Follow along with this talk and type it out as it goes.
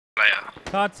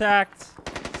Contact.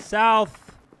 South.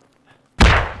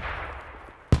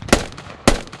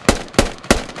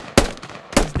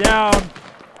 He's down.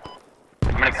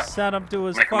 Send him to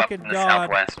his fucking god.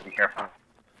 Southwest. Be careful.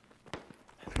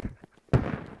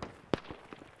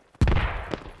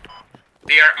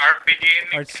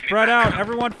 Alright, spread out.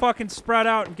 Everyone fucking spread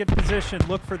out and get positioned.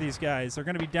 Look for these guys. They're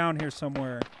gonna be down here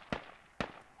somewhere.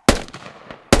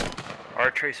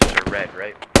 Our tracers are red,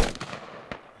 right?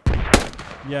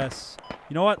 Yes.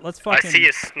 You know what? Let's fucking... I see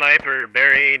a sniper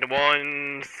buried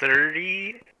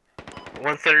 130.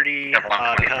 130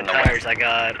 count tires. I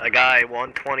got a guy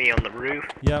 120 on the roof.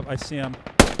 Yep, I see him.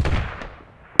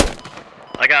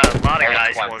 I got a lot of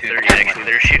guys 130 actually.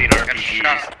 They're shooting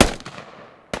RPGs.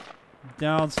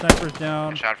 Down, sniper's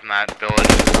down. Shot from that village.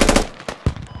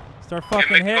 Start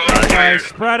fucking hitting, guys.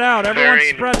 Spread out. Everyone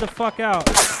spread the fuck out.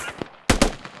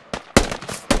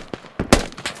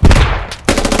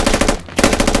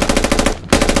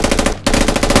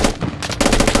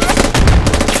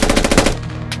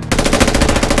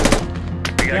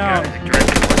 Down.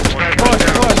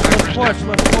 Push.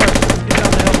 Let's push. Get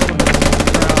down the hill a little bit.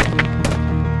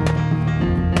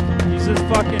 Use this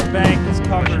fucking bank as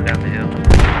cover. Down the hill.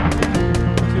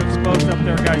 Too exposed up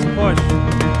there, guys. Push.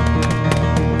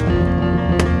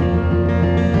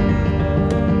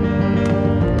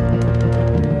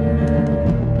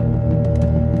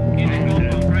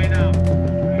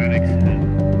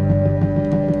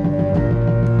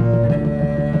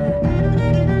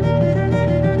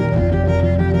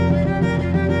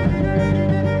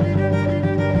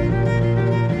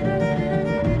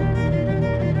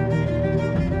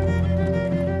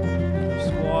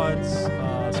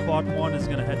 Squad 1 is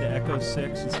going to head to Echo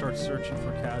 6 and start searching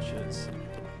for caches.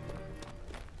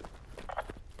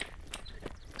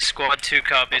 Squad 2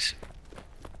 copies.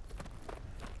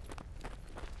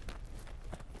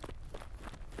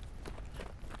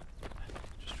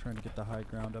 Just trying to get the high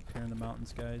ground up here in the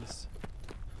mountains, guys.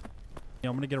 Yeah,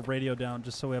 I'm going to get a radio down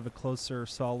just so we have a closer,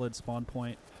 solid spawn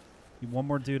point. Need one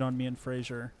more dude on me and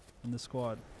Frazier in the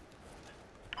squad.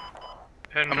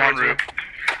 I'm on route.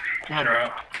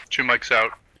 Two mics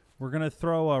out. We're going to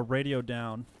throw a radio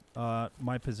down,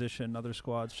 my position, other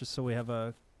squads, just so we have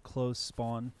a close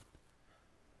spawn.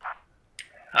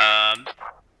 Roger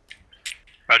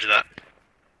that.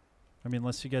 I mean,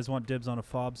 unless you guys want dibs on a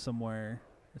FoB somewhere,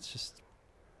 it's just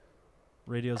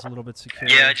radio's a little bit secure.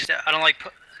 Yeah, I don't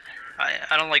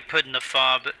like putting the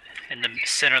FoB in the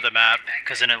center of the map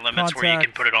because then it limits where you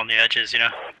can put it on the edges, you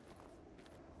know.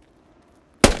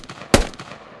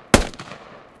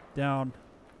 Down.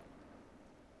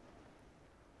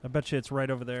 I bet you it's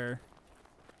right over there.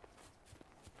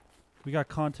 We got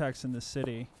contacts in the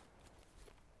city.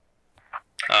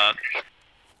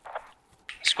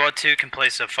 Squad 2 can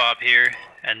place a FoB here,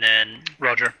 and then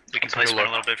Roger. We can place one a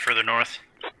little bit further north.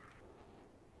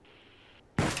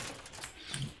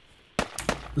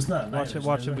 It's not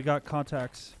watch it. We got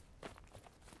contacts.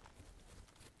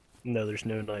 No, there's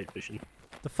no night vision.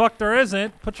 The fuck there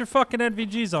isn't? Put your fucking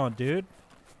NVGs on, dude.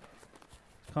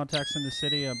 Contacts in the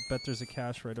city. I bet there's a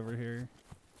cache right over here.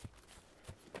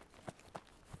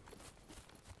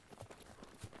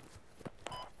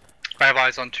 I have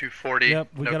eyes on 240. Yep,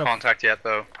 no contact yet,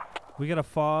 though. We got a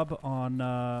FoB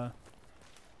on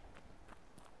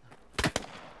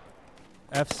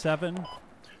F7.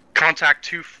 Contact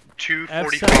 245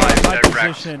 F7 my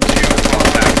direct. position.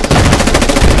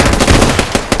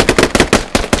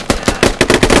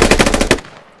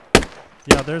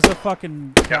 Yeah, there's a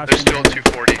fucking cache. Yeah, there's still a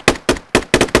 240.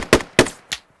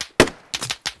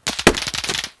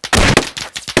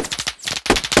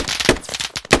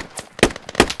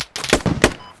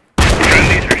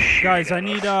 Guys, I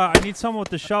need someone with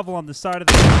the shovel on the side of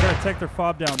the. They're gonna take their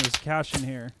FoB down. There's a cache in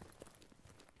here.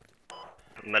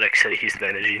 Medic said he's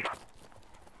managing.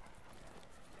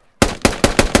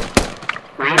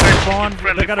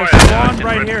 They got a spawn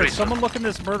right here. Someone look in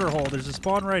this murder hole. There's a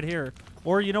spawn right here.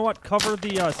 Or you know what? Cover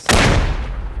the south.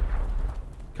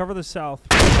 Cover the south.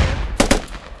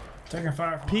 Taking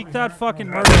fire. Peek that fucking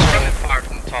murder Running hole. fire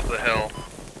from the top of the hill.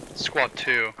 Squad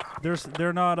 2. They're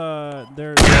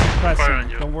pressing.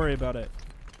 Don't worry about it.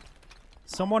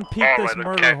 Someone peek this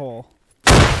murder hole.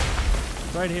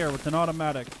 Right here with an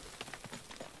automatic.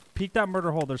 Peek that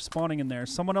murder hole. They're spawning in there.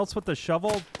 Someone else with the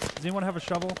shovel. Does anyone have a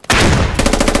shovel?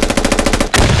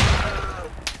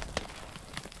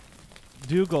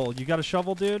 Dougal, you got a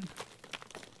shovel, dude?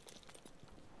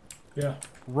 Yeah.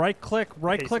 Right click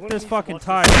this fucking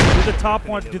tire. Do the top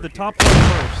one. Do the top one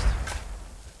first.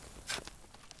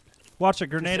 Watch it.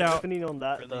 Grenade out. Opening on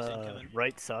that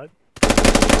right side.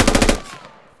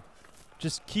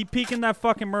 Just keep peeking that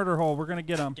fucking murder hole. We're gonna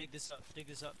get him. Dig this up. Dig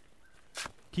this up.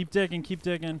 Keep digging. Keep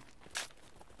digging.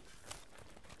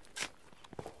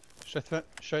 Should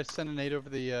I send a nade over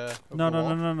the? Over No, the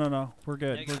wall? no. We're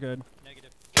good. Negative. We're good.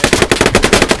 Negative.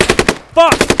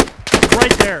 Fuck!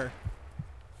 Right there.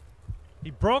 He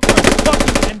broke my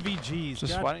fucking NVGs.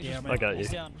 Just God why don't you damn just- it. I got you. He's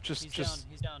down. Just- he's just-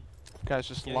 down. He's down. Guys,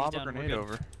 just Yeah, lob he's a down. We're grenade good.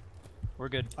 over. We're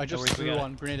good. I just threw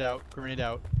one. Grenade out. Grenade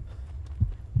out.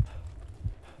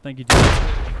 Thank you, dude.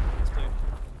 It's clear.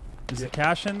 Is a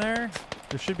cache in there?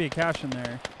 There should be a cache in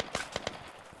there.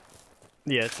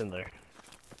 Yeah, it's in there.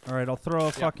 All right, I'll throw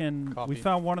a fucking. We copy.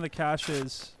 found one of the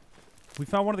caches. We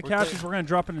found one of the We're caches. clear. We're gonna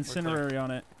drop an clear. incendiary on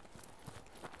it.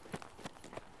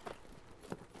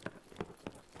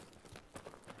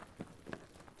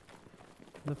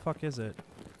 Where the fuck is it?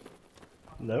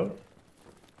 No?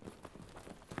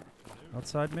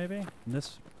 Outside, maybe? In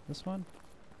this one?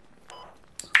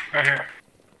 Right here.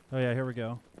 Oh yeah, here we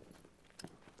go.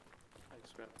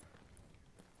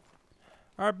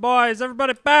 All right, boys,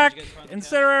 everybody back. Did you guys find the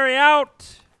Incendiary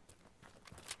out.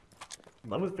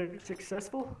 That was very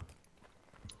successful.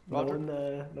 No Roger.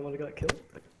 one got killed.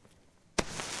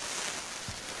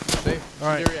 Safe. All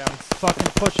right. Incendiary out. Fucking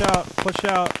push out, push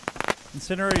out.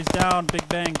 Incendiary's down. Big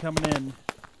bang coming in.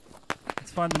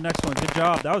 Let's find the next one. Good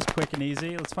job. That was quick and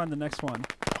easy. Let's find the next one.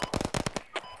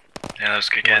 Yeah, that was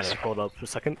good, guys. Hold up for a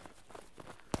second.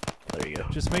 There you go.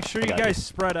 Just make sure I you got guys you.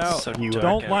 spread out. So You,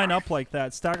 Don't okay. line up like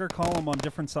that. Stagger column on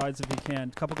different sides if you can.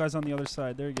 A couple guys on the other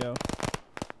side. There you go.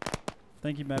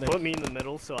 Thank you, medic. Put me in the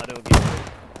middle so I don't get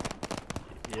hurt.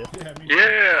 Yeah. Yeah, me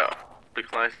Yeah,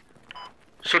 looks nice.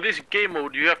 So this game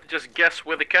mode, you have to just guess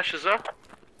where the caches are?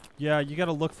 Yeah, you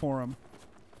gotta look for them.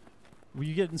 When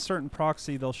you get in certain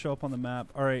proxy, they'll show up on the map.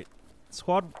 All right,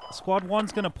 squad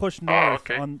 1's gonna push north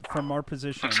okay. from our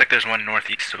position. Looks like there's one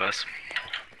northeast of us.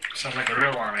 Sounds like a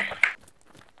real army.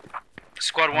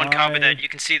 Squad 1, copy that. You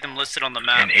can see them listed on the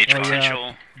map. Oh, yeah.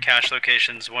 Potential cache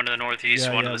locations, one to the northeast,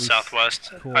 Yeah, one yeah, to the we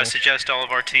southwest. cool. I suggest all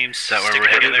of our teams That where stick we're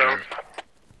headed together.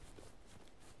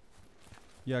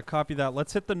 Yeah, copy that.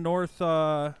 Let's hit the north.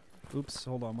 Oops,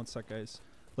 hold on one sec, guys.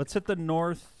 Let's hit the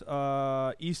north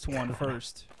east one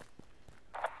first.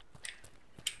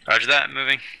 Roger that,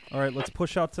 moving. All right, let's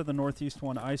push out to the northeast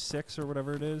one, I-6 or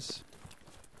whatever it is.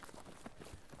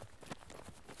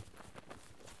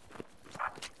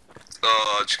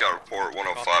 I just got a report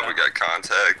 105. We got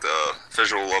contact.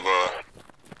 Visual of a.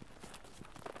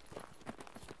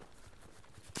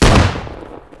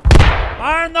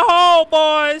 Fire in the hole,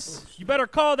 boys! You better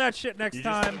call that shit next You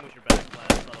time. just with your back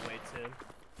blast, by the way, Tim.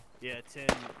 Yeah, Tim,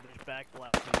 there's back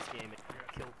blast in this game. It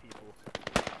kill people.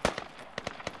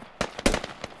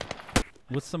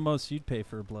 What's the most you'd pay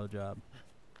for a blowjob?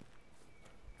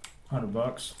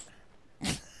 $100.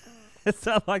 Is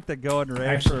that like the going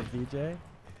rate for a BJ?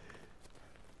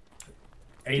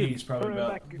 80 is probably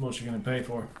about what you're gonna pay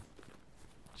for.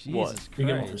 Jesus You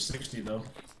get one for Christ. 60 though.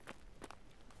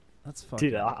 That's fucking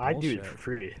Dude, I do it bullshit. for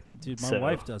free. Dude, my So-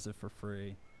 wife does it for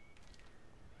free.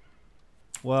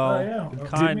 Well, Oh, yeah. Well,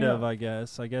 kind dig me of, up. I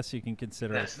guess. I guess you can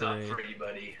consider it free. Not free,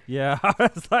 buddy. Yeah, I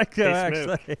was like, Hey,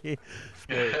 Smoke. actually.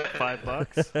 Wait,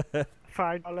 $5?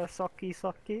 $5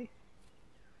 socky.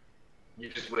 You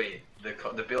just wait.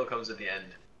 The bill comes at the end.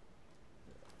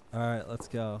 All right, let's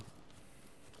go.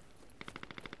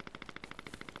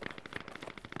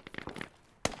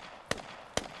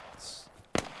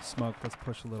 Smoke, let's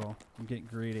push a little. I'm getting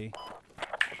greedy.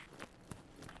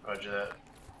 Roger that.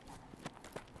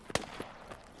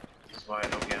 This is why I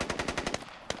don't gamble.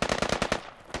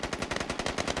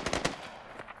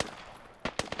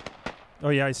 Oh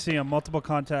yeah, I see him. Multiple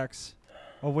contacts.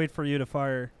 I'll wait for you to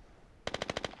fire.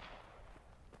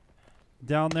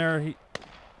 Down there, he.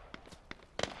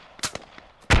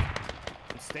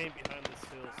 I'm staying behind this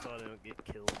hill so I don't get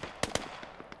killed.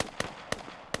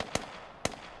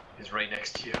 He's right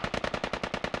next to you.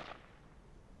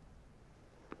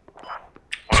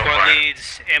 Squad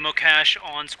leads, ammo cache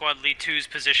on squad lead 2's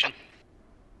position.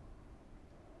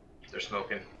 They're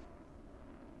smoking.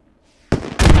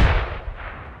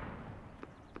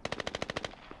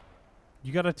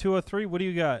 You got a 203? What do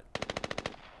you got?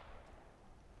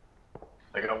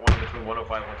 I got one between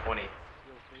 105 and 120.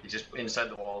 He's just inside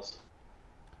the walls.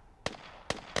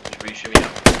 Just re-shimmy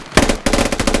up.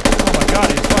 Oh my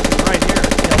god, he's fucking right here.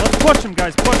 Yeah, let's push him,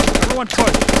 guys. Push. Everyone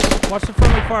push. Watch the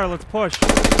friendly fire. Let's push.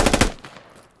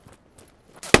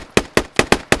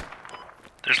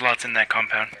 There's lots in that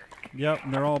compound. Yep,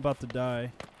 and they're all about to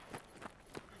die.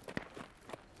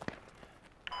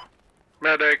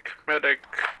 Medic. Where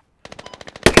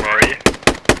are you?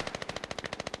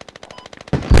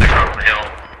 They're on the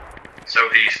hill.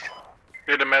 Southeast.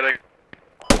 You're the medic.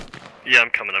 Yeah, I'm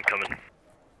coming.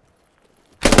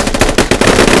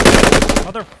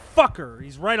 Motherfucker!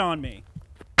 He's right on me.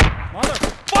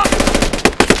 Motherfucker!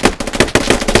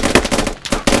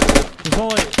 There's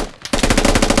only...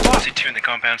 I see 2 in the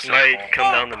compound still. Right,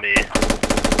 come down to me.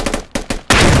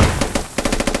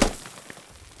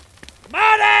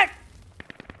 Medic!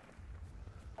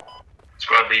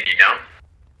 Squad lead, you down?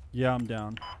 Yeah, I'm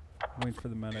down. I'm waiting for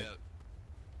the medic.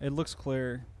 It looks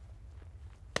clear.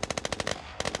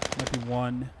 Might be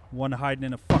one hiding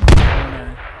in a fucking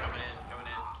corner. Coming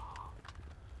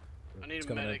in. I need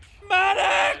a medic.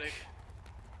 Medic!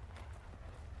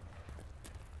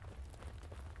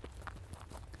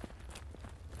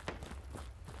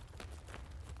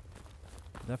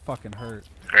 That fucking hurt.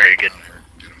 Very good.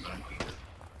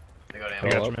 They got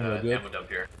ammo dump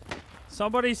here.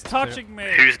 Somebody's touching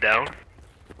me. Who's down?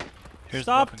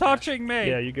 Stop touching me.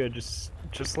 Yeah, you good. Just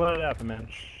let it happen, man.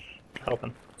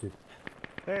 Helping.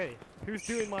 Hey, who's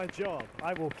doing my job?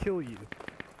 I will kill you.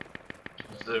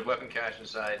 There's the weapon cache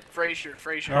inside. Frazier.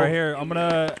 All right, here. I'm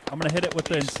gonna hit it with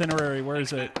the incendiary. Where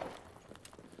is it?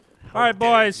 All right,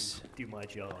 boys. Do my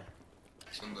job.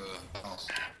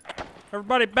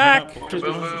 Everybody back.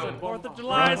 4th of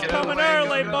July is coming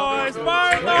early, boys.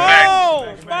 Fire in the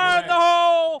hole! Fire in the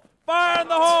hole! Fire in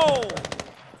the hole!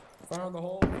 Fire in the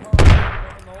hole!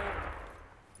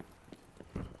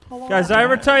 Guys, did I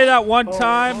ever tell you that one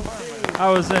time I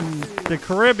was in the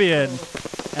Caribbean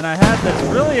and I had this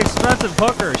really expensive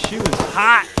hooker? She was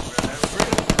hot.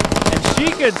 And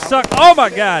she could suck. Oh my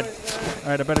god.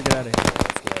 Alright, I better get out of here.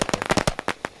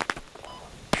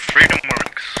 Freedom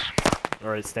works.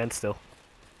 Alright, stand still.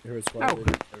 Here is squad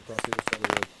leader. Across the other side of the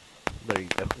road. There you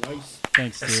go. Nice.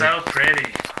 Thanks, dude. It's so pretty.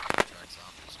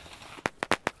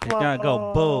 You gotta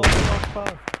go boom.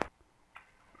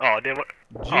 Oh, damn, what?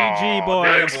 GG,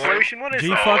 boys. Explosion? What is G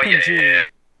that? fucking G.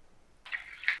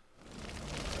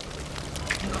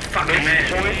 Fucking man.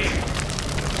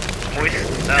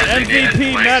 MVP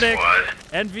medic.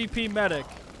 MVP medic.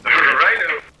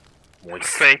 Rhino.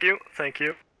 Thank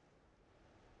you.